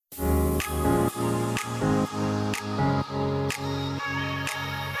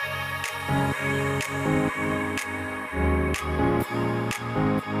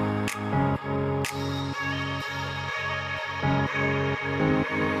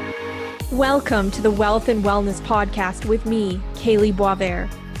Welcome to the Wealth and Wellness Podcast with me, Kaylee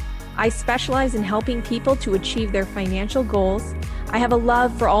Boisvert. I specialize in helping people to achieve their financial goals. I have a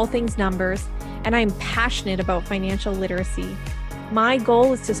love for all things numbers, and I am passionate about financial literacy. My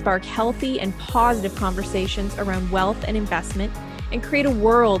goal is to spark healthy and positive conversations around wealth and investment and create a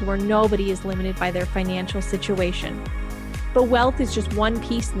world where nobody is limited by their financial situation. But wealth is just one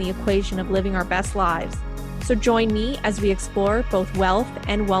piece in the equation of living our best lives. So join me as we explore both wealth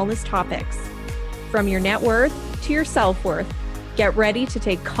and wellness topics. From your net worth to your self-worth, get ready to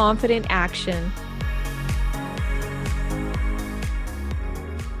take confident action.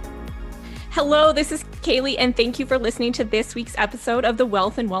 Hello, this is Kaylee, and thank you for listening to this week's episode of the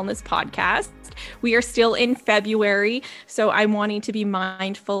Wealth and Wellness Podcast. We are still in February, so I'm wanting to be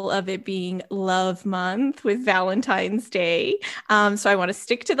mindful of it being Love Month with Valentine's Day. So I want to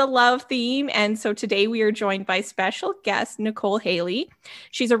stick to the love theme. And so today we are joined by special guest, Nicole Haley.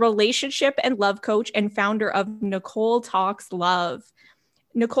 She's a relationship and love coach and founder of Nicole Talks Love.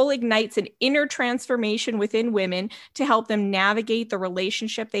 Nicole ignites an inner transformation within women to help them navigate the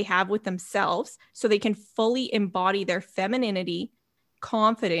relationship they have with themselves so they can fully embody their femininity,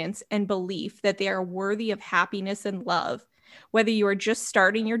 confidence, and belief that they are worthy of happiness and love. Whether you are just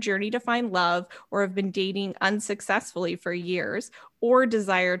starting your journey to find love or have been dating unsuccessfully for years or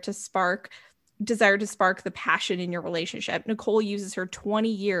desire to spark the passion in your relationship, Nicole uses her 20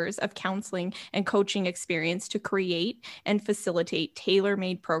 years of counseling and coaching experience to create and facilitate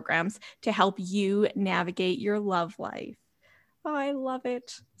tailor-made programs to help you navigate your love life. Oh, I love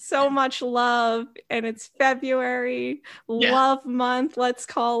it. So much love. And it's February, Love Month, let's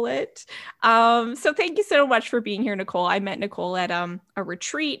call it. So thank you so much for being here, Nicole. I met Nicole at a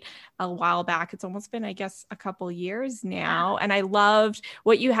retreat a while back. It's almost been, I guess, a couple years now. And I loved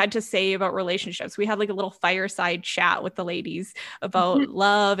what you had to say about relationships. We had like a little fireside chat with the ladies about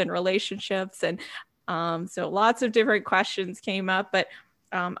love and relationships. And so lots of different questions came up, but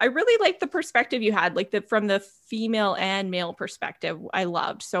I really liked the perspective you had, like from the female and male perspective. I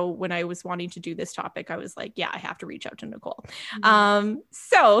loved. So when I was wanting to do this topic, I was like, yeah, I have to reach out to Nicole.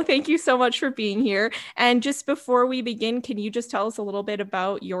 So thank you so much for being here. And just before we begin, can you just tell us a little bit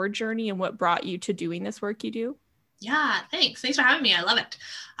about your journey and what brought you to doing this work you do? Yeah, thanks. Thanks for having me. I love it.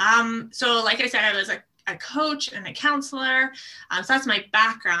 So like I said, I was a coach and a counselor. So that's my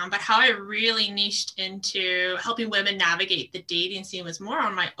background, but how I really niched into helping women navigate the dating scene was more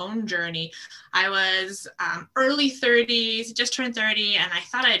on my own journey. I was early 30s, just turned 30, and I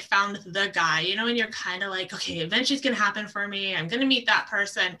thought I had found the guy, you know, and you're kind of like, okay, eventually it's going to happen for me. I'm going to meet that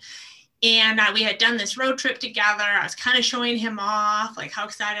person. And we had done this road trip together. I was kind of showing him off, like how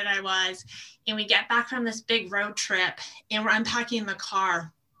excited I was. And we get back from this big road trip and we're unpacking the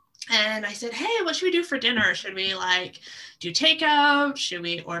car. And I said, hey, what should we do for dinner? Should we do takeout? Should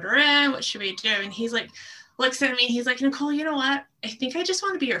we order in? What should we do? And he's like, looks at me. He's like, Nicole, you know what? I think I just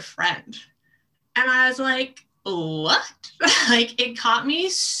want to be your friend. And I was like, what? Like, it caught me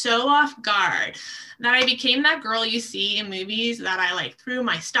so off guard that I became that girl you see in movies that I threw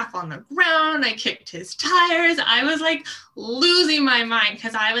my stuff on the ground. I kicked his tires. I was losing my mind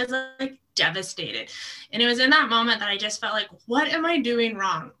because I was devastated. And it was in that moment that I just felt like, what am I doing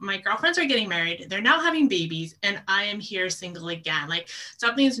wrong? My girlfriends are getting married. They're now having babies and I am here single again.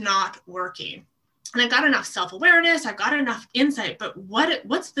 Something's not working. And I've got enough self-awareness. I've got enough insight, but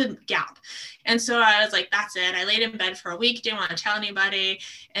what's the gap? And so I was like, that's it. I laid in bed for a week, didn't want to tell anybody.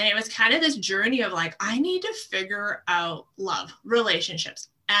 And it was kind of this journey of I need to figure out love, relationships,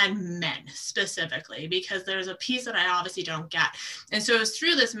 and men specifically, because there's a piece that I obviously don't get. And so it was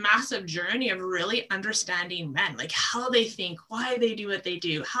through this massive journey of really understanding men, how they think, why they do what they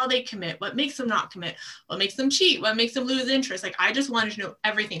do, how they commit, what makes them not commit, what makes them cheat, what makes them lose interest. I just wanted to know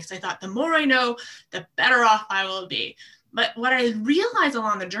everything because I thought the more I know, the better off I will be. But what I realized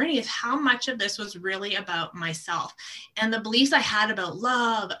along the journey is how much of this was really about myself, and the beliefs I had about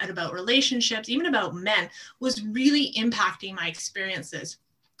love and about relationships, even about men, was really impacting my experiences.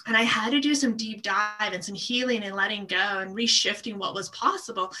 And I had to do some deep dive and some healing and letting go and reshifting what was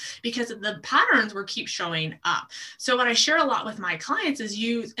possible because the patterns were keep showing up. So what I share a lot with my clients is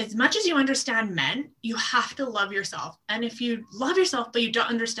as much as you understand men, you have to love yourself. And if you love yourself, but you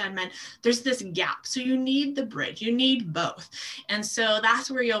don't understand men, there's this gap. So you need the bridge, you need both. And so that's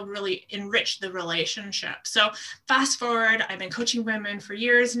where you'll really enrich the relationship. So fast forward, I've been coaching women for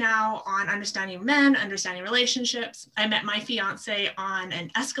years now on understanding men, understanding relationships. I met my fiance on an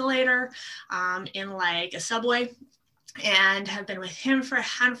escalator in a subway. and have been with him for a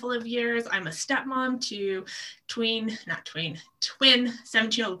handful of years. I'm a stepmom to twin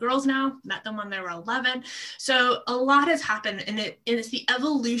 17-year-old girls now. Met them when they were 11. So a lot has happened, and it's the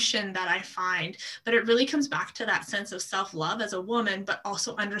evolution that I find, but it really comes back to that sense of self-love as a woman, but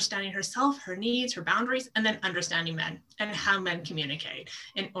also understanding herself, her needs, her boundaries, and then understanding men and how men communicate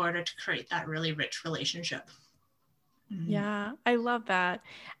in order to create that really rich relationship. Yeah, I love that.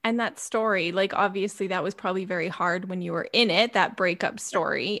 And that story, like obviously that was probably very hard when you were in it, that breakup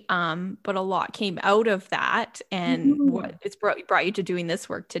story. But a lot came out of that, and what it's brought you to doing this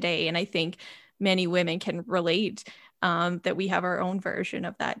work today. And I think many women can relate, that we have our own version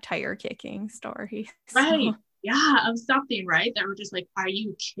of that tire kicking story. Right. Yeah, of something, right? That we're just like, are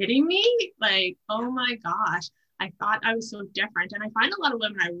you kidding me? Like, oh my gosh, I thought I was so different. And I find a lot of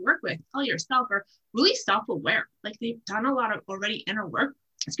women I work with, tell yourself, are really self-aware. Like they've done a lot of already inner work.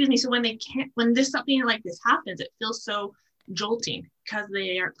 Excuse me. So when this something like this happens, it feels so jolting because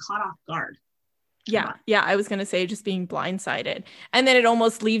they are caught off guard. Yeah. I was going to say just being blindsided. And then it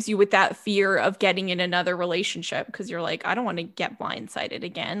almost leaves you with that fear of getting in another relationship because you're like, I don't want to get blindsided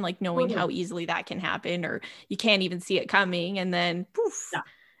again, like knowing how easily that can happen, or you can't even see it coming. And then poof. Yeah,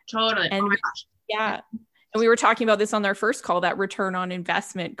 totally. And oh my gosh. Yeah. And we were talking about this on our first call, that return on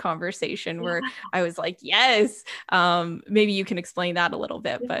investment conversation where I was like, yes, maybe you can explain that a little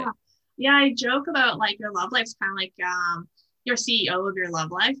bit. But yeah, I joke about like your love life's kind of like, you're CEO of your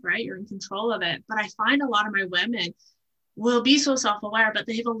love life, right? You're in control of it. But I find a lot of my women will be so self-aware, but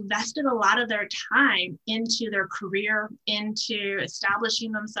they've invested a lot of their time into their career, into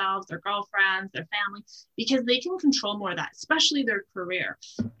establishing themselves, their girlfriends, their family, because they can control more of that, especially their career,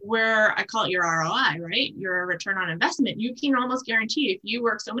 where I call it your ROI, right? Your return on investment. You can almost guarantee if you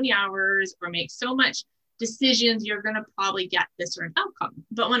work so many hours or make so much decisions, you're going to probably get this certain outcome.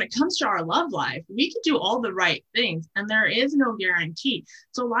 But when it comes to our love life, we can do all the right things and there is no guarantee.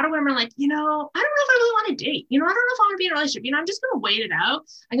 So a lot of women are like, I don't know if I really want to date. I don't know if I want to be in a relationship. I'm just going to wait it out.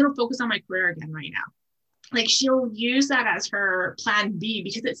 I'm going to focus on my career again right now. Like she'll use that as her plan B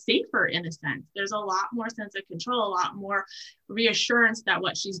because it's safer in a sense. There's a lot more sense of control, a lot more reassurance that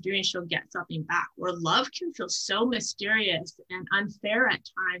what she's doing, she'll get something back. Where love can feel so mysterious and unfair at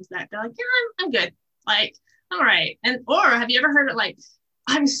times that they're like, yeah, I'm good. Like, all right. Or have you ever heard it like,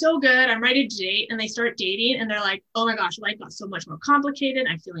 I'm so good, I'm ready to date, and they start dating and they're like, oh my gosh, life got so much more complicated.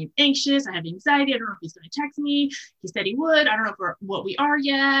 I'm feeling anxious. I have anxiety. I don't know if he's going to text me. He said he would. I don't know if we're what we are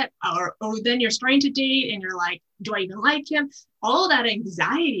yet. Or then you're starting to date and you're like, do I even like him? All that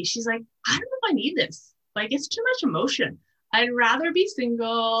anxiety. She's like, I don't know if I need this. Like, it's too much emotion. I'd rather be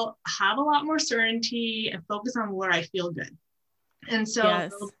single, have a lot more certainty, and focus on where I feel good. And so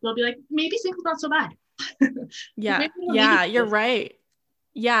they'll be like, maybe single's not so bad. Yeah, you're right.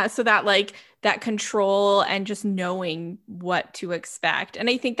 Yeah. So that like that control and just knowing what to expect.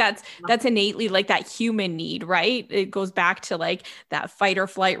 And I think that's innately like that human need, right? It goes back to like that fight or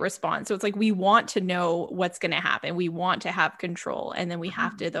flight response. So it's like, we want to know what's going to happen. We want to have control. And then we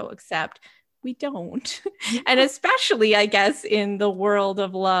have to though accept we don't. And especially, I guess, in the world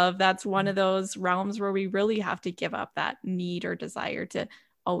of love, that's one of those realms where we really have to give up that need or desire to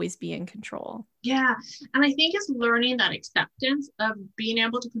always be in control. Yeah. And I think it's learning that acceptance of being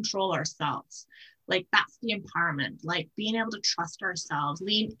able to control ourselves. Like that's the empowerment, like being able to trust ourselves,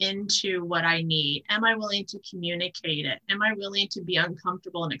 lean into what I need. Am I willing to communicate it? Am I willing to be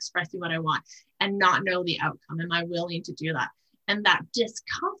uncomfortable in expressing what I want and not know the outcome? Am I willing to do that? And that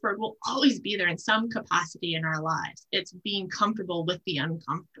discomfort will always be there in some capacity in our lives. It's being comfortable with the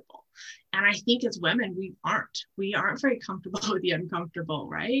uncomfortable. And I think as women, we aren't very comfortable with the uncomfortable,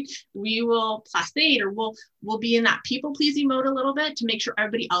 right? We will placate, or we'll be in that people pleasing mode a little bit to make sure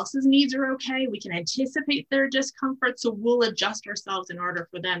everybody else's needs are okay. We can anticipate their discomfort. So we'll adjust ourselves in order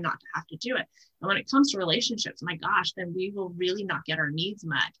for them not to have to do it. And when it comes to relationships, my gosh, then we will really not get our needs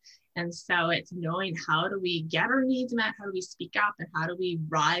met. And so it's knowing how do we get our needs met, how do we speak up, and how do we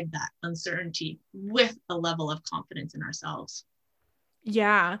ride that uncertainty with a level of confidence in ourselves.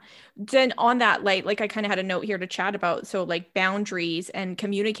 Yeah. Then on that, like I kind of had a note here to chat about. So like boundaries and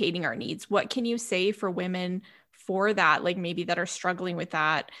communicating our needs. What can you say for women for that? Like maybe that are struggling with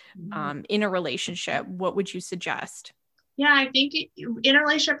that in a relationship. What would you suggest? Yeah, I think in a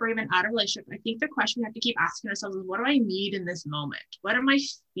relationship or even out of a relationship, I think the question we have to keep asking ourselves is, what do I need in this moment? What am I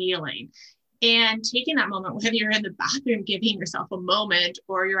feeling? And taking that moment, whether you're in the bathroom giving yourself a moment,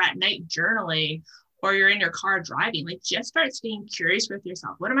 or you're at night journaling, or you're in your car driving, like just start staying curious with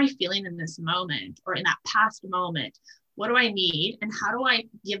yourself. What am I feeling in this moment or in that past moment? What do I need? And how do I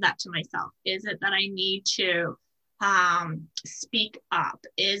give that to myself? Is it that I need to speak up?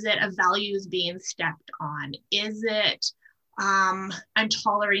 Is it a values being stepped on? Is it I'm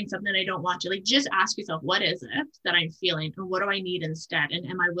tolerating something I don't want to? Like, just ask yourself, what is it that I'm feeling and what do I need instead? And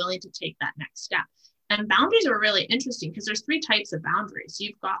am I willing to take that next step? And boundaries are really interesting because there's 3 types of boundaries.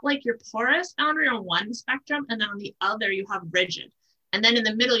 You've got like your porous boundary on one spectrum, and then on the other you have rigid. And then in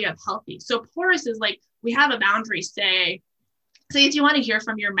the middle you have healthy. So porous is like, we have a boundary, say if you want to hear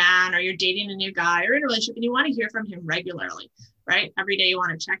from your man, or you're dating a new guy or in a relationship and you want to hear from him regularly, right? Every day you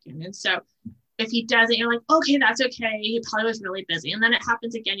want to check in. And so if he doesn't, you're like, okay, that's okay. He probably was really busy. And then it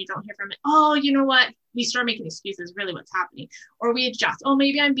happens again. You don't hear from it. Oh, you know what? We start making excuses, really what's happening. Or we adjust. Oh,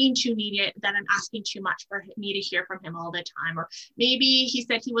 maybe I'm being too needy, that I'm asking too much for me to hear from him all the time. Or maybe he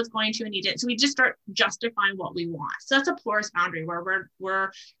said he was going to and he didn't. So we just start justifying what we want. So that's a porous boundary where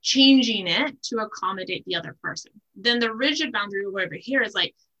we're changing it to accommodate the other person. Then the rigid boundary over here is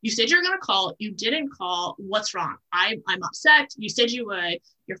like, you said you're going to call, you didn't call, what's wrong? I'm upset. You said you would,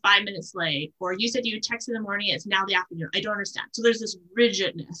 you're 5 minutes late. Or you said you would text in the morning, it's now the afternoon. I don't understand. So there's this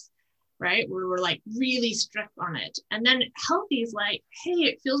rigidness, right? Where we're like really strict on it. And then healthy is like, hey,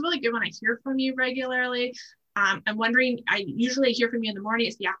 it feels really good when I hear from you regularly. I'm wondering, I usually hear from you in the morning,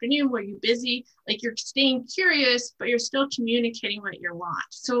 it's the afternoon, were you busy? Like, you're staying curious, but you're still communicating what you want.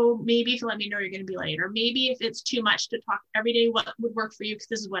 So maybe if you let me know you're going to be late, or maybe if it's too much to talk every day, what would work for you? Because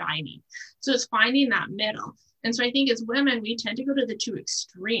this is what I need. So it's finding that middle. And so I think as women, we tend to go to the 2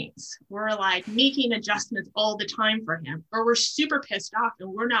 extremes. We're like making adjustments all the time for him, or we're super pissed off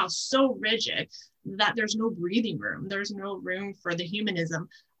and we're now so rigid that there's no breathing room. There's no room for the humanism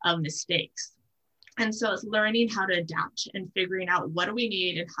of mistakes. And so it's learning how to adapt and figuring out what do we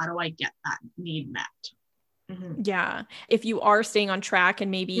need and how do I get that need met. Mm-hmm. Yeah. If you are staying on track and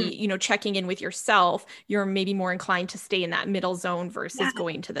maybe, checking in with yourself, you're maybe more inclined to stay in that middle zone versus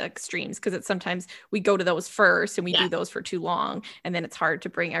going to the extremes. Cause it's sometimes we go to those first and we do those for too long. And then it's hard to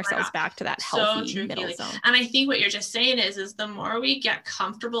bring ourselves back to that healthy middle zone. And I think what you're just saying is the more we get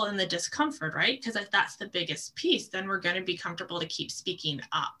comfortable in the discomfort, right? Because if that's the biggest piece, then we're going to be comfortable to keep speaking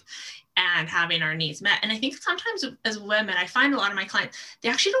up and having our needs met. And I think sometimes as women, I find a lot of my clients, they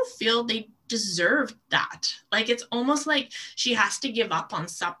actually don't feel they deserve that. Like, it's almost like she has to give up on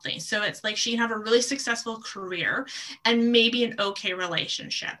something. So it's like she can have a really successful career and maybe an okay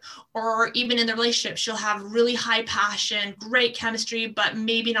relationship, or even in the relationship, she'll have really high passion, great chemistry, but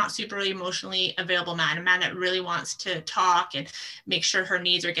maybe not super emotionally available man, a man that really wants to talk and make sure her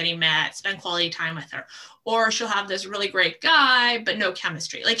needs are getting met, spend quality time with her. Or she'll have this really great guy, but no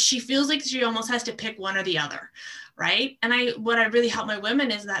chemistry. Like, she feels like she almost has to pick one or the other, right? And what I really help my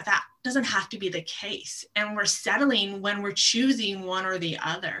women is that doesn't have to be the case. And we're settling when we're choosing one or the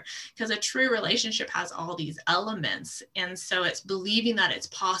other, because a true relationship has all these elements. And so it's believing that it's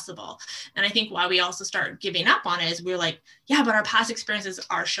possible. And I think why we also start giving up on it is we're like, yeah, but our past experiences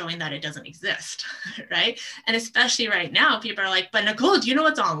are showing that it doesn't exist, right? And especially right now, people are like, but Nicole, do you know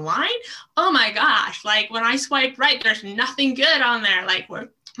what's online? Oh my gosh, like when I swipe right, there's nothing good on there. Like,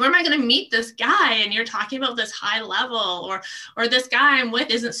 where am I going to meet this guy? And you're talking about this high level, or this guy I'm with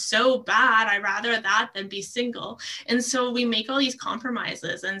isn't so bad. I'd rather that than be single. And so we make all these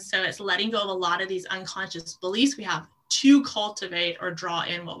compromises. And so it's letting go of a lot of these unconscious beliefs we have to cultivate or draw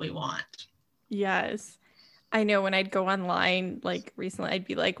in what we want. Yes. I know when I'd go online, like recently, I'd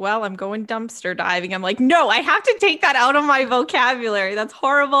be like, well, I'm going dumpster diving. I'm like, no, I have to take that out of my vocabulary. That's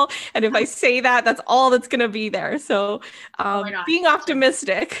horrible. And if I say that, that's all that's going to be there. So being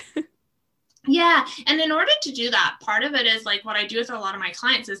optimistic. Yeah. And in order to do that, part of it is like what I do with a lot of my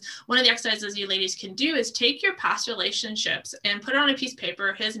clients is one of the exercises you ladies can do is take your past relationships and put it on a piece of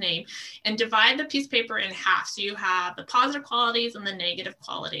paper, his name, and divide the piece of paper in half. So you have the positive qualities and the negative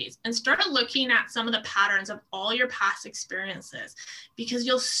qualities, and start looking at some of the patterns of all your past experiences, because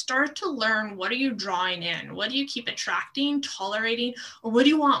you'll start to learn, what are you drawing in? What do you keep attracting, tolerating, or what do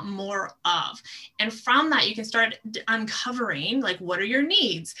you want more of? And from that, you can start uncovering, like, what are your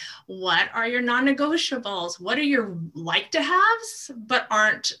needs? What are your non-negotiables? What are your like to haves, but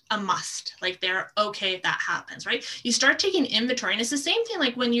aren't a must? Like, they're okay if that happens, right? You start taking inventory. And it's the same thing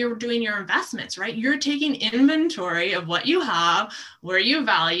like when you're doing your investments, right? You're taking inventory of what you have, where you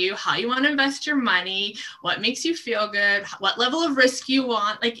value, how you want to invest your money, what makes you feel good, what level of risk you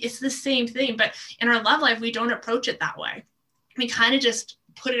want. Like, it's the same thing. But in our love life, we don't approach it that way. We kind of just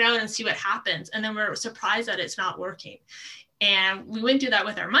put it out and see what happens. And then we're surprised that it's not working. And we wouldn't do that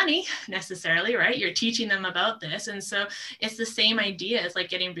with our money necessarily, right? You're teaching them about this. And so it's the same idea as like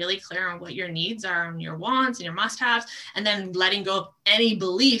getting really clear on what your needs are and your wants and your must-haves, and then letting go of any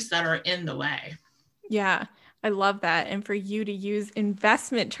beliefs that are in the way. Yeah. I love that. And for you to use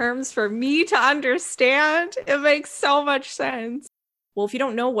investment terms for me to understand, it makes so much sense. Well, if you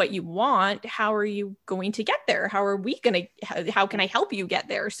don't know what you want, how are you going to get there? How can I help you get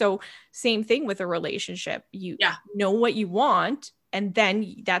there? So same thing with a relationship. You know what you want, and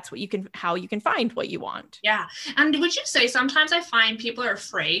then that's how you can find what you want. Yeah. And would you say sometimes I find people are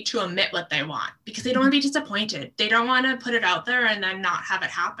afraid to admit what they want because they don't want to be disappointed. They don't want to put it out there and then not have it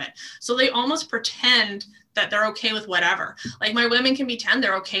happen. So they almost pretend that they're okay with whatever. Like my women can pretend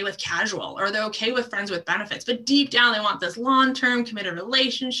they're okay with casual, or they're okay with friends with benefits, but deep down they want this long-term committed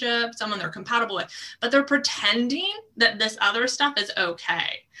relationship, someone they're compatible with, but they're pretending that this other stuff is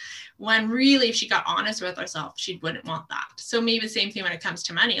okay. When really, if she got honest with herself, she wouldn't want that. So maybe the same thing when it comes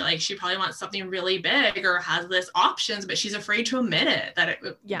to money. Like she probably wants something really big or has this options, but she's afraid to admit it, that it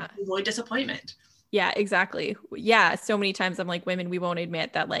would avoid disappointment. Yeah, exactly. Yeah. So many times I'm like, women, we won't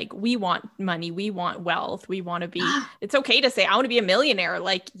admit that, like, we want money, we want wealth, we want to be, it's okay to say, I want to be a millionaire.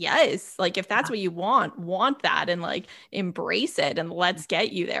 Like, yes, like if that's what you want that, and like embrace it and let's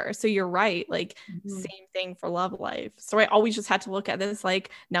get you there. So you're right. Like same thing for love life. So I always just had to look at this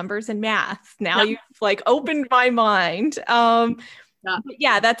like numbers and math. Now you've like opened my mind.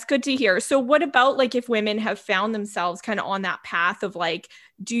 Yeah, that's good to hear. So what about like if women have found themselves kind of on that path of like,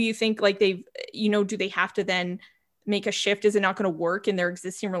 do you think like do they have to then make a shift? Is it not going to work in their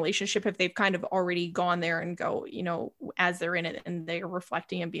existing relationship if they've kind of already gone there and go, as they're in it and they're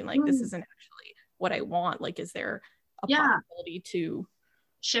reflecting and being like, this isn't actually what I want? Like, is there a possibility to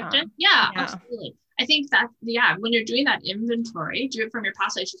shift it? Yeah, absolutely. I think that, when you're doing that inventory, do it from your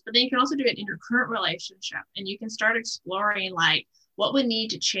past relationships, but then you can also do it in your current relationship, and you can start exploring like, what would need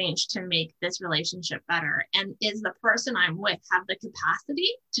to change to make this relationship better? And is the person I'm with have the capacity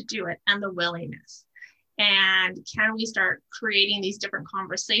to do it and the willingness? And can we start creating these different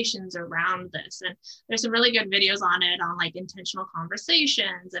conversations around this? And there's some really good videos on it, on like intentional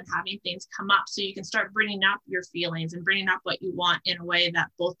conversations and having things come up so you can start bringing up your feelings and bringing up what you want in a way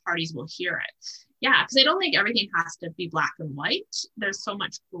that both parties will hear it. Yeah, because I don't think everything has to be black and white. There's so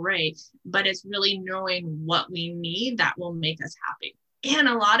much gray, but it's really knowing what we need that will make us happy. And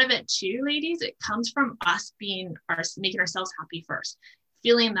a lot of it too, ladies, it comes from us making ourselves happy first,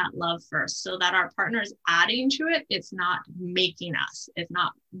 feeling that love first, so that our partner is adding to it. It's not making us, it's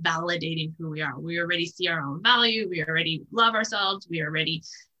not validating who we are. We already see our own value. We already love ourselves. We already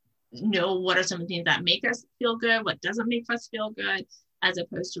know what are some things that make us feel good, what doesn't make us feel good, as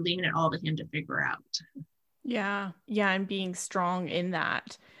opposed to leaving it all to him to figure out. Yeah. And being strong in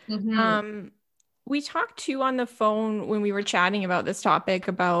that. Mm-hmm. We talked too on the phone when we were chatting about this topic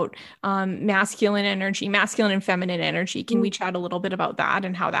about masculine and feminine energy. Can we chat a little bit about that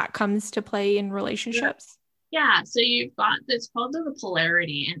and how that comes to play in relationships? Yeah. So you've got this called the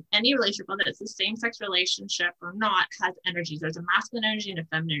polarity, and any relationship, whether it's the same-sex relationship or not, has energies. There's a masculine energy and a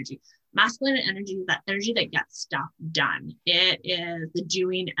feminine energy. Masculine energy is that energy that gets stuff done. It is the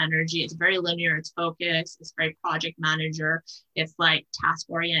doing energy. It's very linear. It's focused. It's very project manager. It's like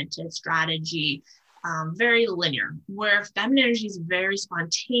task-oriented strategy. Very linear, where feminine energy is very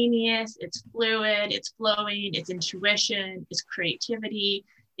spontaneous. It's fluid. It's flowing. It's intuition. It's creativity.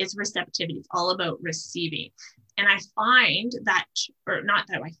 It's receptivity. It's all about receiving. And I find that, or not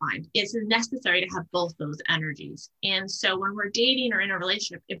that I find, it's necessary to have both those energies. And so when we're dating or in a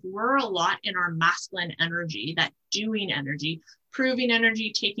relationship, if we're a lot in our masculine energy, that doing energy, proving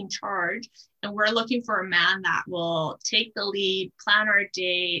energy, taking charge, and we're looking for a man that will take the lead, plan our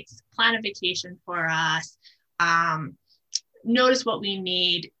dates, plan a vacation for us, notice what we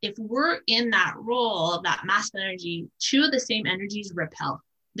need. If we're in that role of that masculine energy, two of the same energies repel.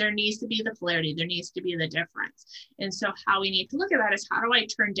 There needs to be the polarity. There needs to be the difference. And so how we need to look at that is, how do I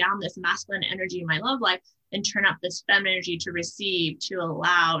turn down this masculine energy in my love life and turn up this feminine energy to receive, to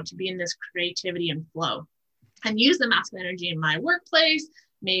allow, to be in this creativity and flow, and use the masculine energy in my workplace,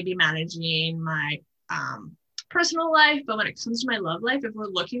 maybe managing my personal life. But when it comes to my love life, if we're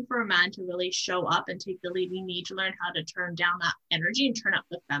looking for a man to really show up and take the lead, we need to learn how to turn down that energy and turn up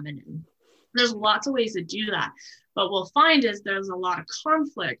the feminine. There's lots of ways to do that. But we'll find is there's a lot of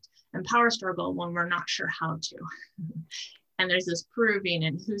conflict and power struggle when we're not sure how to. And there's this proving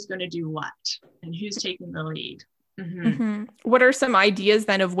and who's going to do what and who's taking the lead. Mm-hmm. Mm-hmm. What are some ideas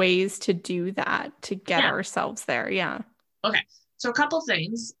then of ways to do that, to get ourselves there? Yeah. Okay. So a couple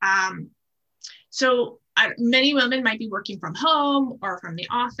things. Many women might be working from home or from the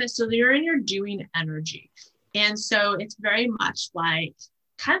office. So you're in your doing energy. And so it's very much like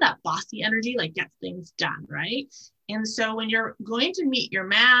kind of that bossy energy, like get things done, right? And so when you're going to meet your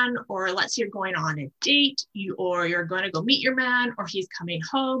man, or let's say you're going on a date, or you're going to go meet your man, or he's coming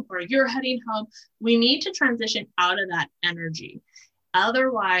home, or you're heading home, we need to transition out of that energy.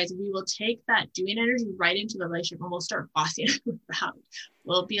 Otherwise, we will take that doing energy right into the relationship and we'll start bossing around.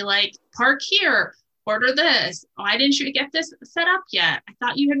 We'll be like, park here, order this. Why didn't you get this set up yet? I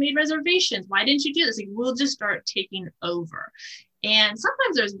thought you had made reservations. Why didn't you do this? Like, we'll just start taking over. And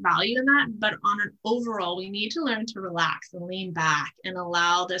sometimes there's value in that, but on an overall, we need to learn to relax and lean back and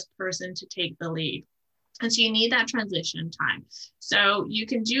allow this person to take the lead. And so you need that transition time. So you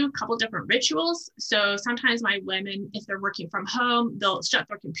can do a couple different rituals. So sometimes my women, if they're working from home, they'll shut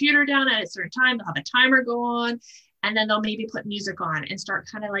their computer down at a certain time. They'll have a timer go on. And then they'll maybe put music on and start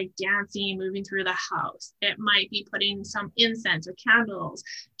kind of like dancing, moving through the house. It might be putting some incense or candles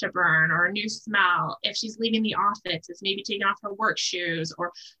to burn or a new smell. If she's leaving the office, it's maybe taking off her work shoes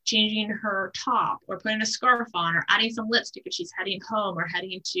or changing her top or putting a scarf on or adding some lipstick if she's heading home or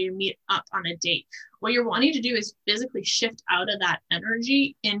heading to meet up on a date. What you're wanting to do is physically shift out of that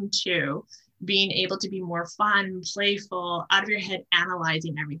energy into being able to be more fun, playful, out of your head,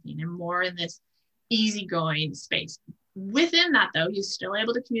 analyzing everything, and more in this easygoing space. Within that, though, you're still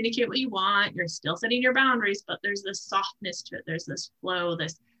able to communicate what you want. You're still setting your boundaries, but there's this softness to it. There's this flow,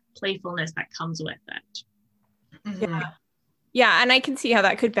 this playfulness that comes with it. Mm-hmm. Yeah. And I can see how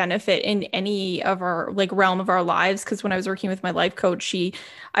that could benefit in any of our like realm of our lives. Cause when I was working with my life coach,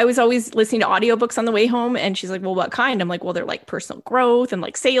 I was always listening to audiobooks on the way home. And she's like, well, what kind? I'm like, well, they're like personal growth and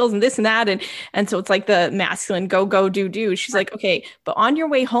like sales and this and that. And so it's like the masculine go, do. She's like, okay, but on your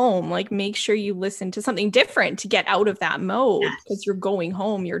way home, like make sure you listen to something different to get out of that mode because you're going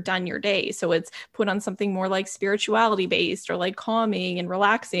home, you're done your day. So it's put on something more like spirituality based or like calming and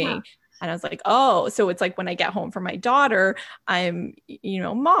relaxing. Yeah. And I was like, oh, so it's like when I get home from my daughter, I'm,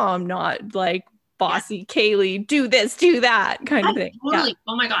 mom, not like bossy Kaylee, do this, do that kind of thing. Totally. Yeah.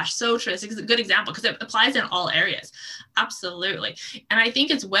 Oh my gosh. So true. It's a good example because it applies in all areas. Absolutely. And I think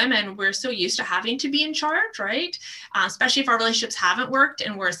as women, we're so used to having to be in charge, right? Especially if our relationships haven't worked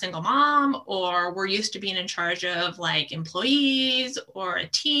and we're a single mom, or we're used to being in charge of like employees or a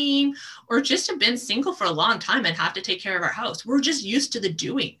team, or just have been single for a long time and have to take care of our house. We're just used to the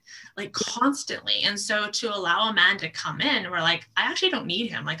doing like constantly. And so to allow a man to come in, we're like, I actually don't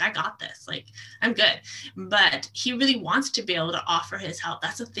need him. Like, I got this, like, I'm good. But he really wants to be able to offer his help.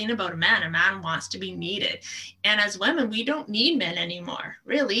 That's the thing about a man. A man wants to be needed. And as women, we don't need men anymore,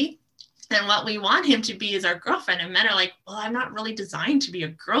 really. And what we want him to be is our girlfriend. And men are like, well, I'm not really designed to be a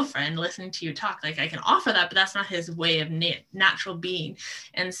girlfriend listening to you talk. Like I can offer that, but that's not his way of natural being.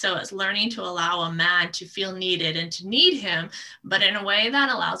 And so it's learning to allow a man to feel needed and to need him, but in a way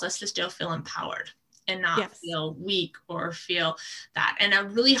that allows us to still feel empowered and not feel weak or feel that. And a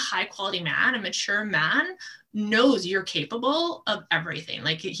really high quality man, a mature man, knows you're capable of everything.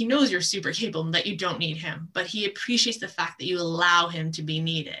 Like he knows you're super capable and that you don't need him, but he appreciates the fact that you allow him to be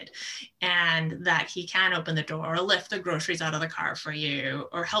needed and that he can open the door or lift the groceries out of the car for you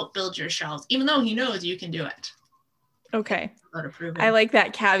or help build your shelves, even though he knows you can do it. Okay. I like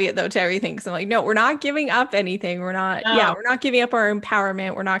that caveat though to everything. So I'm like, no, we're not giving up anything. We're not, we're not giving up our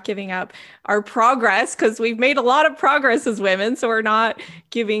empowerment. We're not giving up our progress because we've made a lot of progress as women. So we're not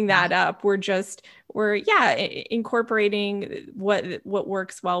giving that up. We're incorporating what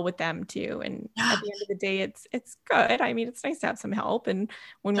works well with them too. And at the end of the day, it's good. I mean, it's nice to have some help. And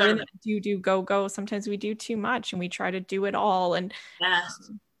when we're in that do, go, sometimes we do too much and we try to do it all. And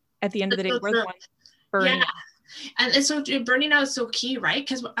at the end of the day, we're the ones burning out. And so burning out is so key, right?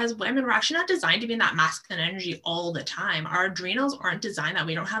 Because as women, we're actually not designed to be in that masculine energy all the time. Our adrenals aren't designed that.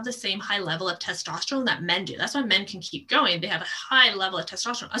 We don't have the same high level of testosterone that men do. That's why men can keep going. They have a high level of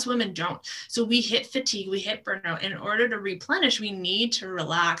testosterone. Us women don't. So we hit fatigue, we hit burnout. In order to replenish, we need to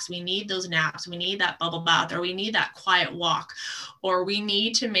relax. We need those naps. We need that bubble bath, or we need that quiet walk, or we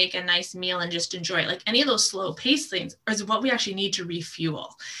need to make a nice meal and just enjoy it. Like any of those slow pace things is what we actually need to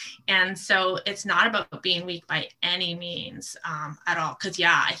refuel. And so it's not about being weak by any means at all. Because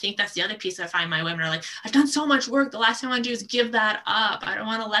I think that's the other piece I find my women are like, I've done so much work. The last thing I want to do is give that up. I don't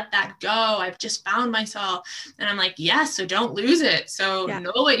want to let that go. I've just found myself. And I'm like, yes, so don't lose it. So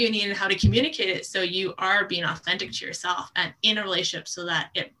know what you need and how to communicate it. So you are being authentic to yourself and in a relationship so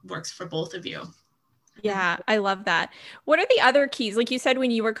that it works for both of you. Yeah, I love that. What are the other keys? Like you said, when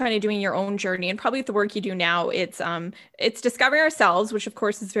you were kind of doing your own journey and probably with the work you do now, it's discovering ourselves, which of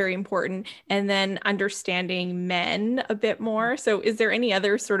course is very important, and then understanding men a bit more. So is there any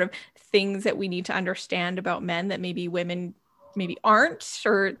other sort of things that we need to understand about men that maybe women maybe aren't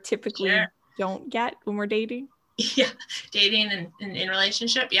or typically don't get when we're dating? Yeah, dating and in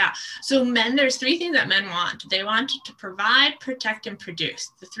relationship. Yeah. So men, there's three things that men want. They want to provide, protect, and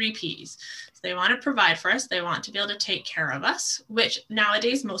produce, the three P's. So they want to provide for us. They want to be able to take care of us, which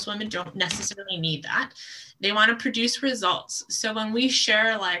nowadays most women don't necessarily need that. They want to produce results. So when we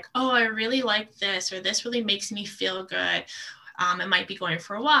share like, oh, I really like this, or this really makes me feel good, it might be going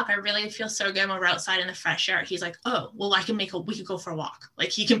for a walk. I really feel so good when we're outside in the fresh air. He's like, oh, well, we could go for a walk. Like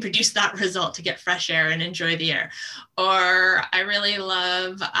he can produce that result to get fresh air and enjoy the air. Or I really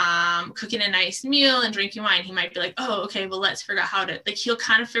love cooking a nice meal and drinking wine. He might be like, oh, okay, well, let's figure out how to, like, he'll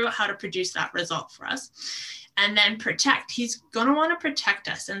kind of figure out how to produce that result for us. And then protect. He's going to want to protect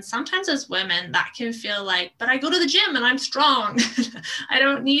us. And sometimes as women, that can feel like, but I go to the gym and I'm strong. I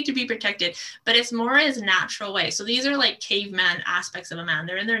don't need to be protected. But it's more his natural way. So these are like caveman aspects of a man.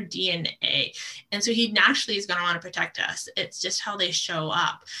 They're in their DNA. And so he naturally is going to want to protect us. It's just how they show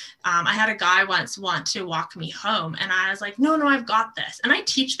up. I had a guy once want to walk me home. And I was like, no, I've got this. And I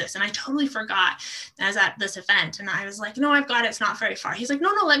teach this. And I totally forgot. I was at this event. And I was like, no, I've got it. It's not very far. He's like,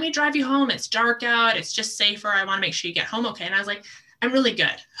 no, let me drive you home. It's dark out. It's just safer. I want to make sure you get home okay. And I was like, I'm really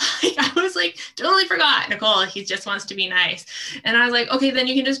good. I was like, totally forgot, Nicole. He just wants to be nice. And I was like, okay, then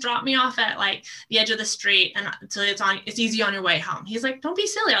you can just drop me off at like the edge of the street. And so it's easy on your way home. He's like, don't be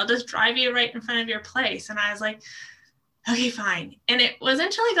silly. I'll just drive you right in front of your place. And I was like, okay, fine. And it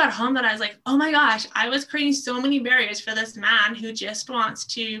wasn't until I got home that I was like, oh my gosh, I was creating so many barriers for this man who just wants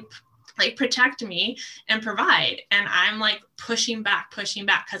to like protect me and provide. And I'm like pushing back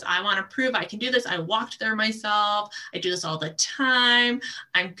because I want to prove I can do this. I walked there myself. I do this all the time.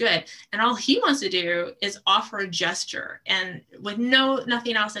 I'm good. And all he wants to do is offer a gesture and with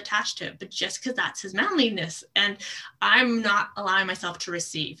nothing else attached to it, but just because that's his manliness. And I'm not allowing myself to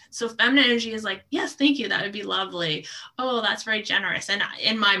receive. So feminine energy is like, yes, thank you. That would be lovely. Oh, that's very generous. And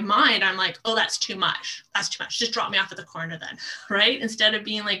in my mind, I'm like, oh, that's too much. That's too much. Just drop me off at the corner then, right? Instead of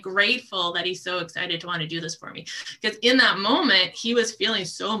being like grateful that he's so excited to want to do this for me. Because in that moment, he was feeling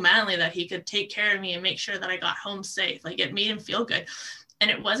so manly that he could take care of me and make sure that I got home safe. Like it made him feel good. And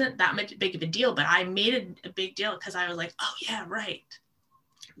it wasn't that much big of a deal, but I made it a big deal because I was like, oh yeah, right.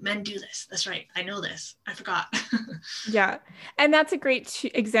 Men do this. That's right. I know this. I forgot. Yeah. And that's a great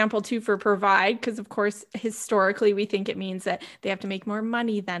example too for provide, because of course, historically, we think it means that they have to make more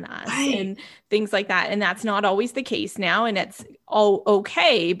money than us and things like that. And that's not always the case now. And it's all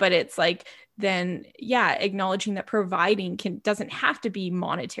okay. But it's like, then yeah, acknowledging that providing doesn't have to be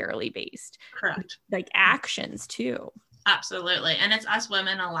monetarily based. Correct. Like actions too. Absolutely. And it's us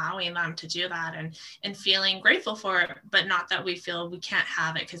women allowing them to do that and feeling grateful for it, but not that we feel we can't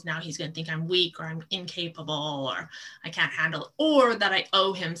have it because now he's going to think I'm weak or I'm incapable or I can't handle it, or that I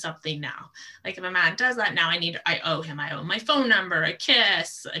owe him something now. Like if a man does that now, I owe him. I owe my phone number, a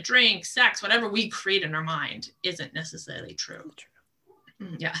kiss, a drink, sex, whatever we create in our mind isn't necessarily true.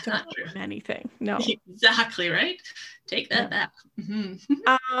 Yeah, not true. Anything. No. Exactly, right? Take that back.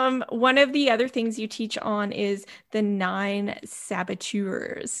 Mm-hmm. One of the other things you teach on is the 9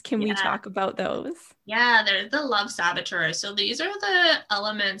 saboteurs. Can we talk about those? Yeah, they're the love saboteurs. So these are the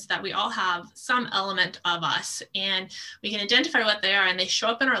elements that we all have some element of us, and we can identify what they are, and they show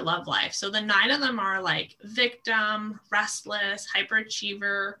up in our love life. So the 9 of them are like victim, restless,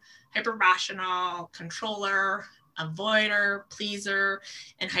 hyperachiever, hyper-rational, controller, avoider, pleaser,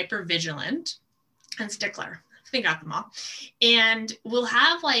 and hypervigilant, and stickler. I think I got them all. And we'll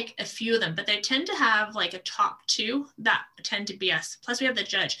have like a few of them, but they tend to have like a top 2 that tend to be us. Plus we have the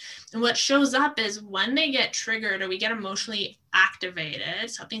judge. And what shows up is when they get triggered or we get emotionally activated,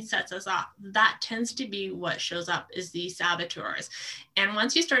 something sets us off. That tends to be what shows up is these saboteurs. And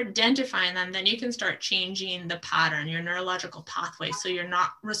once you start identifying them, then you can start changing the pattern, your neurological pathway, so you're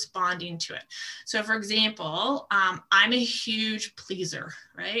not responding to it. So for example, I'm a huge pleaser,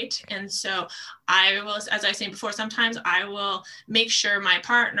 right? And so I will, as I said before, sometimes I will make sure my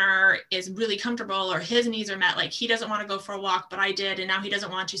partner is really comfortable or his needs are met. Like he doesn't want to go for a walk, but I did, and now he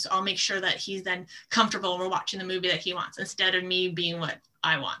doesn't want to. So I'll make sure that he's then comfortable and we're watching the movie that he wants instead of me being what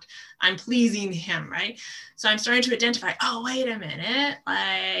I want. I'm pleasing him, right? So I'm starting to identify, oh, wait a minute,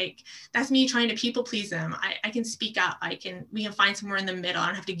 like that's me trying to people please him. I can speak up. We can find somewhere in the middle. I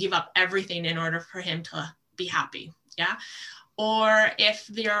don't have to give up everything in order for him to be happy. Yeah. Or if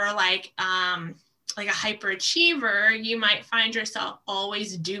you're like a hyperachiever, you might find yourself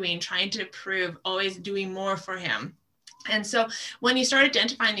always trying to prove, always doing more for him. And so when you start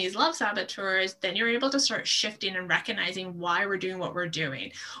identifying these love saboteurs, then you're able to start shifting and recognizing why we're doing what we're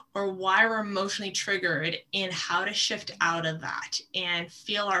doing or why we're emotionally triggered and how to shift out of that and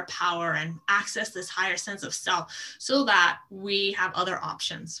feel our power and access this higher sense of self so that we have other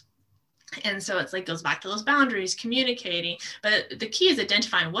options. And so it's like goes back to those boundaries, communicating. But the key is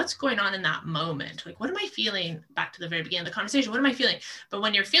identifying what's going on in that moment. Like, what am I feeling? Back to the very beginning of the conversation, what am I feeling? But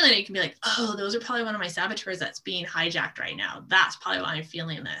when you're feeling it, you can be like, oh, those are probably one of my saboteurs that's being hijacked right now. That's probably why I'm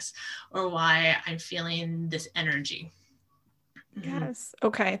feeling this, or why I'm feeling this energy. Yes.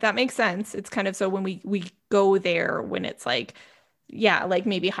 Okay. That makes sense. It's kind of so when we go there when it's like, yeah, like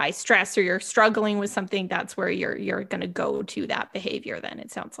maybe high stress or you're struggling with something, that's where you're gonna go to that behavior then,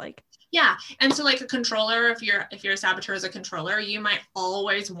 it sounds like. Yeah. And so like a controller, if you're a saboteur as a controller, you might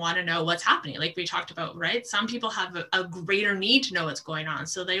always want to know what's happening. Like we talked about, right? Some people have a greater need to know what's going on.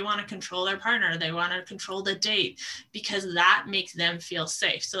 So they want to control their partner. They want to control the date because that makes them feel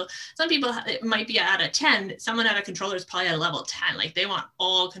safe. So some people, it might be at a 10, someone at a controller is probably at a level 10. Like they want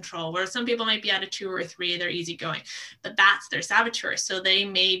all control, where some people might be at a 2 or 3, they're easygoing, but that's their saboteur. So they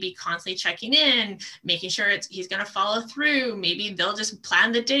may be constantly checking in, making sure he's going to follow through. Maybe they'll just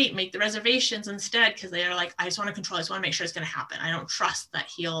plan the date, make the reservations instead, because they are like, I just want to control, I just want to make sure it's going to happen. I don't trust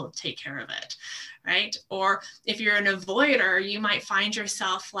that he'll take care of it, right? Or if you're an avoider, you might find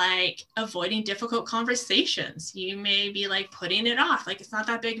yourself like avoiding difficult conversations. You may be like putting it off, like it's not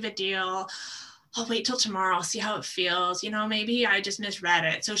that big of a deal. I'll wait till tomorrow, I'll see how it feels. Maybe I just misread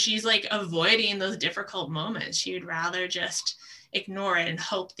it. So she's like avoiding those difficult moments. She'd rather just ignore it and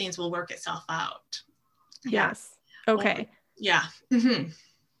hope things will work itself out. Yes. Okay. Yeah. Mm-hmm.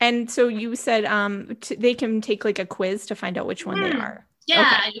 And so you said they can take like a quiz to find out which one they are.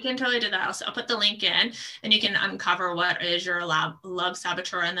 Yeah, okay. You can totally do that. I'll put the link in and you can uncover what is your love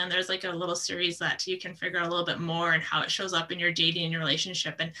saboteur. And then there's like a little series that you can figure out a little bit more and how it shows up in your dating and your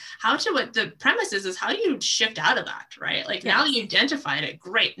relationship and what the premise is how do you shift out of that, right? Like now you identified it,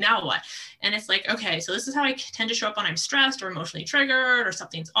 great, now what? And it's like, okay, so this is how I tend to show up when I'm stressed or emotionally triggered or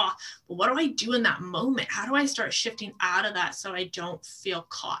something's off. But what do I do in that moment? How do I start shifting out of that so I don't feel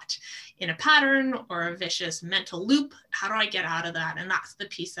caught in a pattern or a vicious mental loop? How do I get out of that? And that's the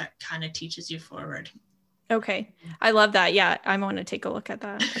piece that kind of teaches you forward. Okay. I love that. Yeah. I want to take a look at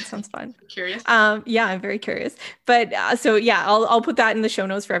that. That sounds fun. Curious? Yeah, I'm very curious. But so yeah, I'll put that in the show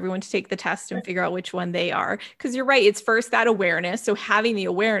notes for everyone to take the test and figure out which one they are. Because you're right. It's first that awareness. So having the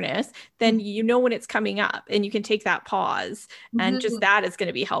awareness, then you know when it's coming up and you can take that pause and just that is going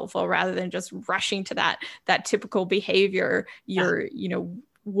to be helpful rather than just rushing to that typical behavior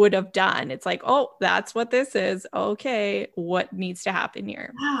would have done. It's like, oh, that's what this is. Okay, what needs to happen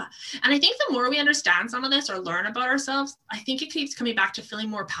here? Yeah. And I think the more we understand some of this or learn about ourselves, I think it keeps coming back to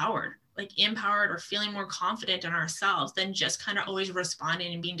feeling more powered, like empowered or feeling more confident in ourselves than just kind of always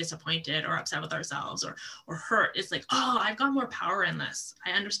responding and being disappointed or upset with ourselves or hurt. It's like, oh, I've got more power in this.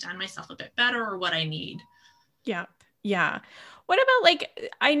 I understand myself a bit better or what I need. Yeah. Yeah. What about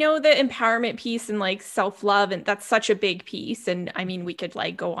like, I know the empowerment piece and like self-love, and that's such a big piece. And I mean, we could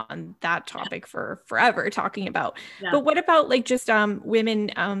like go on that topic for forever talking about, but what about like just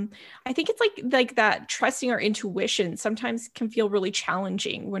women? I think it's like that trusting our intuition sometimes can feel really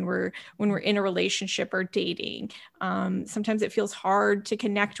challenging when we're in a relationship or dating. Sometimes it feels hard to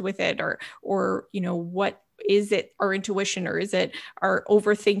connect with it or what is it our intuition or is it our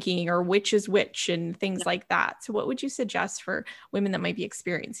overthinking or which is which and things like that. So what would you suggest for women that might be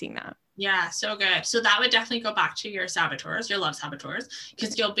experiencing that? Yeah, so good. So that would definitely go back to your saboteurs, your love saboteurs,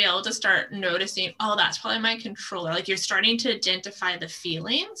 because you'll be able to start noticing, oh, that's probably my controller. Like you're starting to identify the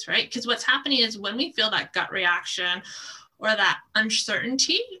feelings, right? Because what's happening is when we feel that gut reaction or that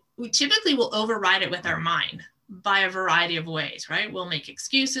uncertainty, we typically will override it with our mind by a variety of ways, right? We'll make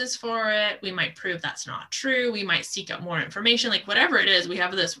excuses for it. We might prove that's not true. We might seek out more information, like whatever it is, we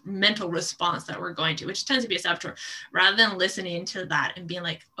have this mental response that we're going to, which tends to be a saboteur, rather than listening to that and being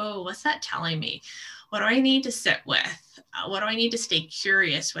like, oh, what's that telling me? What do I need to sit with? What do I need to stay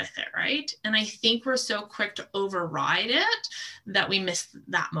curious with it, right? And I think we're so quick to override it that we miss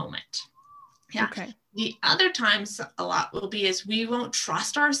that moment. Yeah. Okay. The other times a lot will be is we won't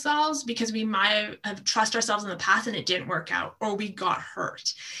trust ourselves because we might have trusted ourselves in the past and it didn't work out or we got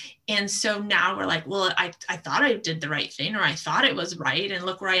hurt. And so now we're like, well, I thought I did the right thing or I thought it was right. And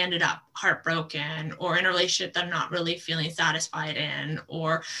look where I ended up, heartbroken or in a relationship that I'm not really feeling satisfied in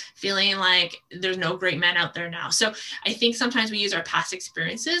or feeling like there's no great men out there now. So I think sometimes we use our past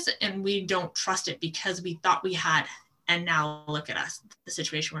experiences and we don't trust it because we thought we had. And now look at us, the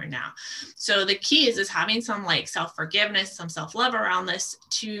situation we're in now. So the key is having some like self-forgiveness, some self-love around this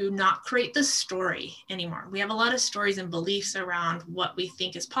to not create the story anymore. We have a lot of stories and beliefs around what we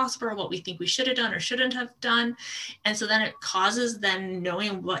think is possible, what we think we should have done or shouldn't have done. And so then it causes then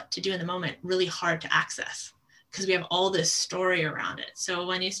knowing what to do in the moment really hard to access because we have all this story around it. So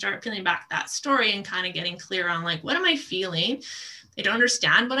when you start peeling back that story and kind of getting clear on like, what am I feeling? they don't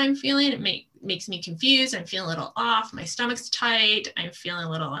understand what I'm feeling. It makes me confused. I'm feeling a little off. My stomach's tight. I'm feeling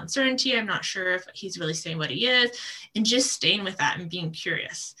a little uncertainty. I'm not sure if he's really saying what he is. And just staying with that and being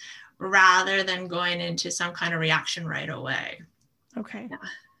curious rather than going into some kind of reaction right away. Okay. Yeah.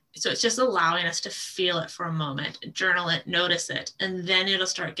 So it's just allowing us to feel it for a moment, journal it, notice it, and then it'll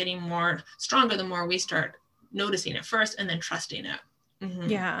start getting more stronger the more we start noticing it first and then trusting it. Mm-hmm.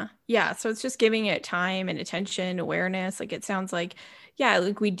 Yeah. Yeah. So it's just giving it time and attention, awareness. Like it sounds like, yeah,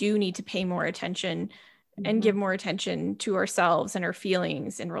 like we do need to pay more attention and give more attention to ourselves and our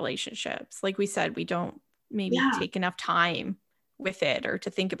feelings in relationships. Like we said, we don't maybe take enough time with it or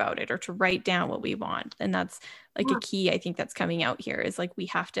to think about it or to write down what we want. And that's like a key, I think that's coming out here is like we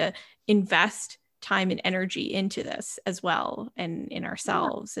have to invest time and energy into this as well and in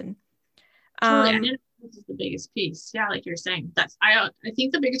ourselves. And totally. This is the biggest piece. Yeah, like you're saying. I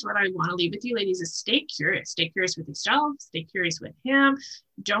think the biggest word I want to leave with you ladies is stay curious. Stay curious with yourself. Stay curious with him.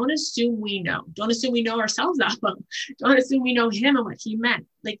 Don't assume we know. Don't assume we know ourselves that well. Don't assume we know him and what he meant.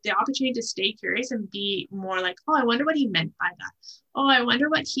 Like the opportunity to stay curious and be more like, oh, I wonder what he meant by that. Oh, I wonder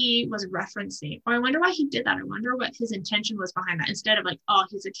what he was referencing. Or I wonder why he did that. I wonder what his intention was behind that. Instead of like, oh,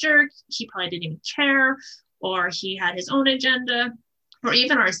 he's a jerk. He probably didn't even care. Or he had his own agenda. Or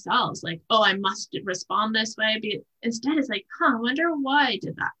even ourselves, like, oh, I must respond this way. Instead, it's like, I wonder why I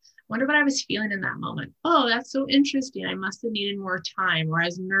did that. I wonder what I was feeling in that moment. Oh, that's so interesting. I must have needed more time, or I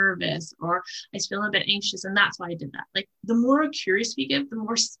was nervous, or I was feeling a bit anxious, and that's why I did that. Like, the more curious we give, the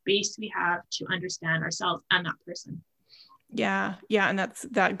more space we have to understand ourselves and that person. Yeah. Yeah. And that's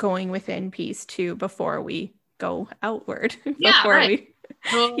that going within piece too, before we go outward. Yeah, right.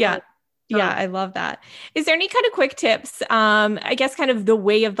 Yeah. Yeah, I love that. Is there any kind of quick tips? I guess kind of the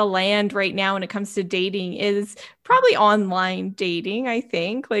way of the land right now when it comes to dating is probably online dating, I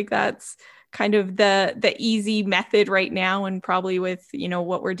think. Like that's kind of the easy method right now. And probably with,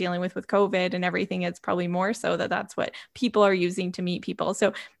 what we're dealing with COVID and everything, it's probably more so that's what people are using to meet people.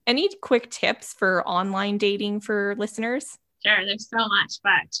 So any quick tips for online dating for listeners? Sure, there's so much,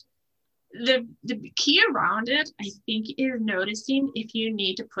 but the key around it, I think, is noticing if you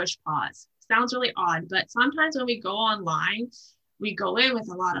need to push pause. Sounds really odd, but sometimes when we go online, we go in with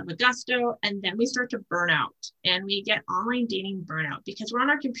a lot of gusto and then we start to burn out and we get online dating burnout because we're on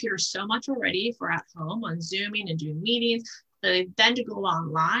our computer so much already if we're at home on Zooming and doing meetings. Then to go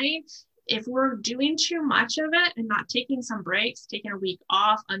online, if we're doing too much of it and not taking some breaks, taking a week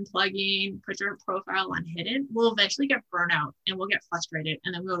off, unplugging, put your profile on hidden, we'll eventually get burnout and we'll get frustrated.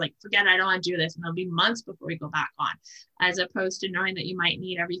 And then we'll like, forget it, I don't want to do this. And it'll be months before we go back on, as opposed to knowing that you might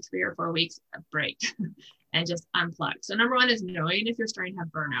need every 3 or 4 weeks a break and just unplug. So number one is knowing if you're starting to have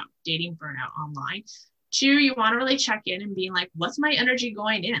burnout, dating burnout online. 2, you want to really check in and being like, what's my energy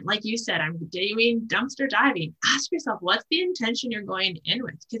going in? Like you said, I'm doing dumpster diving. Ask yourself, what's the intention you're going in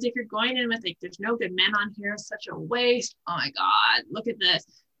with? Because if you're going in with like, there's no good men on here, such a waste. Oh my God, look at this.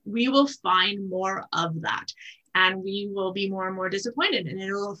 We will find more of that. And we will be more and more disappointed and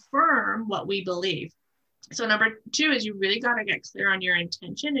it'll affirm what we believe. So number 2 is you really got to get clear on your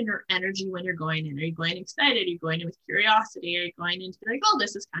intention and your energy when you're going in. Are you going excited? Are you going in with curiosity? Are you going in to be like, oh,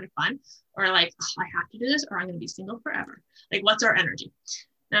 this is kind of fun? Or like, oh, I have to do this or I'm going to be single forever. Like, what's our energy?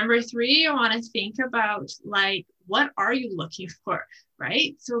 Number 3, you want to think about like, what are you looking for,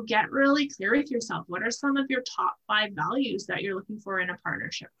 right? So get really clear with yourself. What are some of your top 5 values that you're looking for in a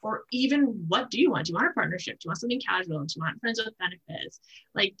partnership? Or even what do you want? Do you want a partnership? Do you want something casual? Do you want friends with benefits?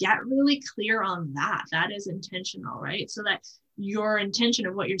 Like get really clear on that. That is intentional, right? So that your intention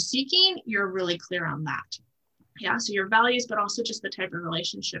of what you're seeking, you're really clear on that. Yeah, so your values, but also just the type of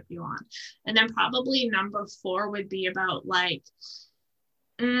relationship you want. And then probably number 4 would be about like,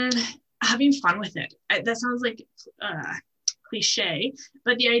 having fun with it. That sounds like cliche,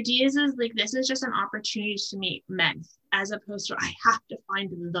 but the idea is like this is just an opportunity to meet men, as opposed to I have to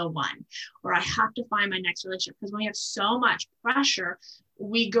find the one or I have to find my next relationship. Because when we have so much pressure,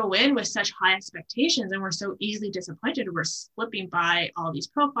 we go in with such high expectations and we're so easily disappointed. We're slipping by all these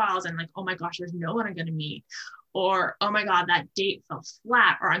profiles and like, oh my gosh, there's no one I'm going to meet. Or, oh my God, that date fell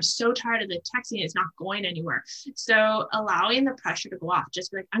flat, or I'm so tired of the texting, it's not going anywhere. So allowing the pressure to go off,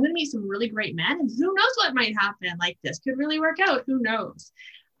 just be like, I'm going to meet some really great men and who knows what might happen. Like this could really work out. Who knows?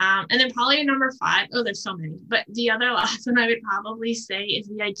 And then probably number 5, oh, there's so many, but the other last one I would probably say is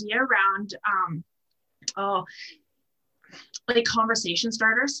the idea around, like conversation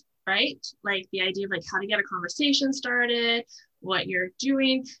starters, right? Like the idea of like how to get a conversation started, what you're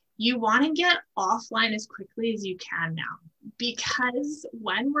doing. You want to get offline as quickly as you can now, because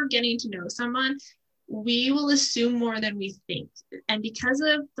when we're getting to know someone, we will assume more than we think. And because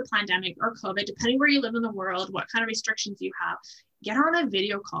of the pandemic or COVID, depending where you live in the world, what kind of restrictions you have, get on a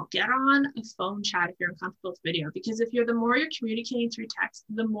video call, get on a phone chat if you're uncomfortable with video. Because the more you're communicating through text,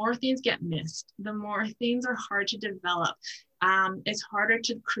 the more things get missed, the more things are hard to develop. It's harder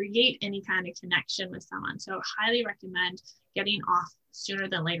to create any kind of connection with someone. So highly recommend getting off sooner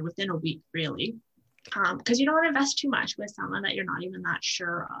than later, within a week, really. Because you don't want to invest too much with someone that you're not even that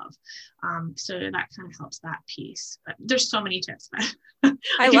sure of. So that kind of helps that piece. But there's so many tips.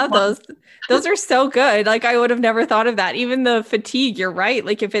 I love those. Those are so good. Like, I would have never thought of that. Even the fatigue, you're right.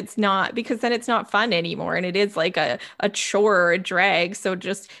 Like, if it's not, because then it's not fun anymore. And it is like a chore or a drag. So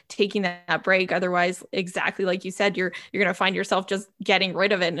just taking that break. Otherwise, exactly like you said, you're going to find yourself just getting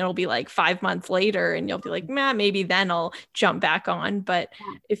rid of it. And it'll be like 5 months later and you'll be like, maybe then I'll jump back on. But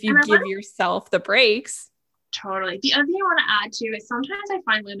if you give yourself the breaks. Totally. The other thing I want to add too is sometimes I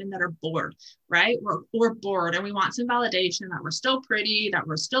find women that are bored, right? We're bored and we want some validation that we're still pretty, that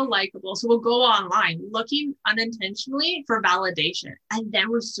we're still likable. So we'll go online looking unintentionally for validation. And then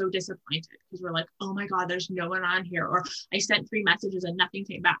we're so disappointed because we're like, oh my God, there's no one on here. Or I sent 3 messages and nothing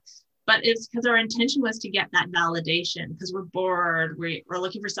came back. But it's because our intention was to get that validation because we're bored. We're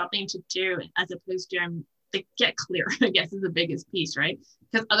looking for something to do as opposed to get clear, I guess, is the biggest piece, right?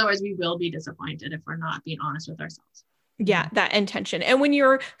 Because otherwise we will be disappointed if we're not being honest with ourselves. Yeah, that intention. And when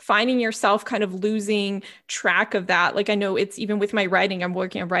you're finding yourself kind of losing track of that, like I know it's even with my writing, I'm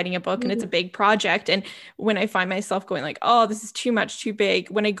working on writing a book and it's a big project. And when I find myself going like, oh, this is too much, too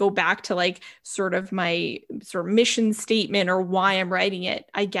big, when I go back to like sort of my sort of mission statement or why I'm writing it,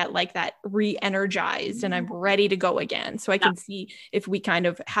 I get like that re-energized and I'm ready to go again. So I can see if we kind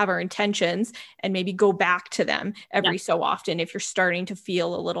of have our intentions and maybe go back to them every so often. If you're starting to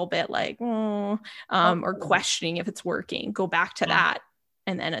feel a little bit like, or questioning if it's working, go back to that.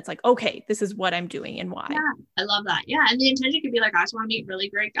 And then it's like, okay, this is what I'm doing and why. Yeah, I love that. Yeah. And the intention could be like, I just want to meet really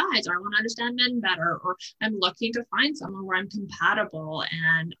great guys, or I want to understand men better, or I'm looking to find someone where I'm compatible.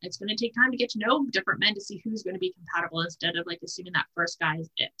 And it's going to take time to get to know different men to see who's going to be compatible instead of like assuming that first guy is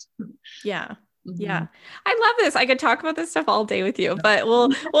it. Yeah. Yeah. I love this. I could talk about this stuff all day with you, but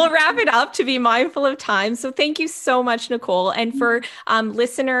we'll wrap it up to be mindful of time. So thank you so much, Nicole. And for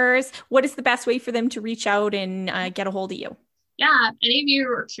listeners, what is the best way for them to reach out and get a hold of you? Yeah. If any of you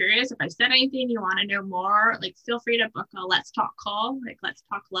are curious, if I said anything, you want to know more, like feel free to book a Let's Talk call, like Let's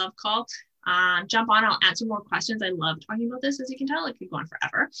Talk Love call. Jump on, I'll answer more questions. I love talking about this, as you can tell, it could go on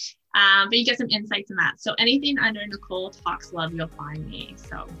forever. But you get some insights in that. So anything under Nicole Talks Love, you'll find me.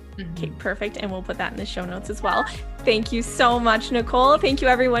 So okay, perfect. And we'll put that in the show notes as well. Thank you so much, Nicole. Thank you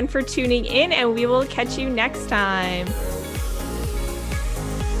everyone for tuning in, and we will catch you next time.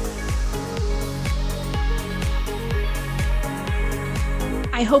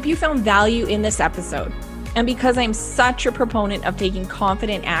 I hope you found value in this episode. And because I'm such a proponent of taking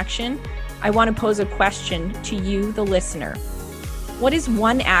confident action, I want to pose a question to you, the listener. What is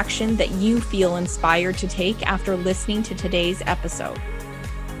one action that you feel inspired to take after listening to today's episode?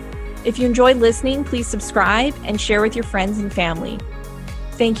 If you enjoyed listening, please subscribe and share with your friends and family.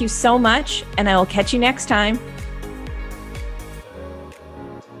 Thank you so much, and I will catch you next time.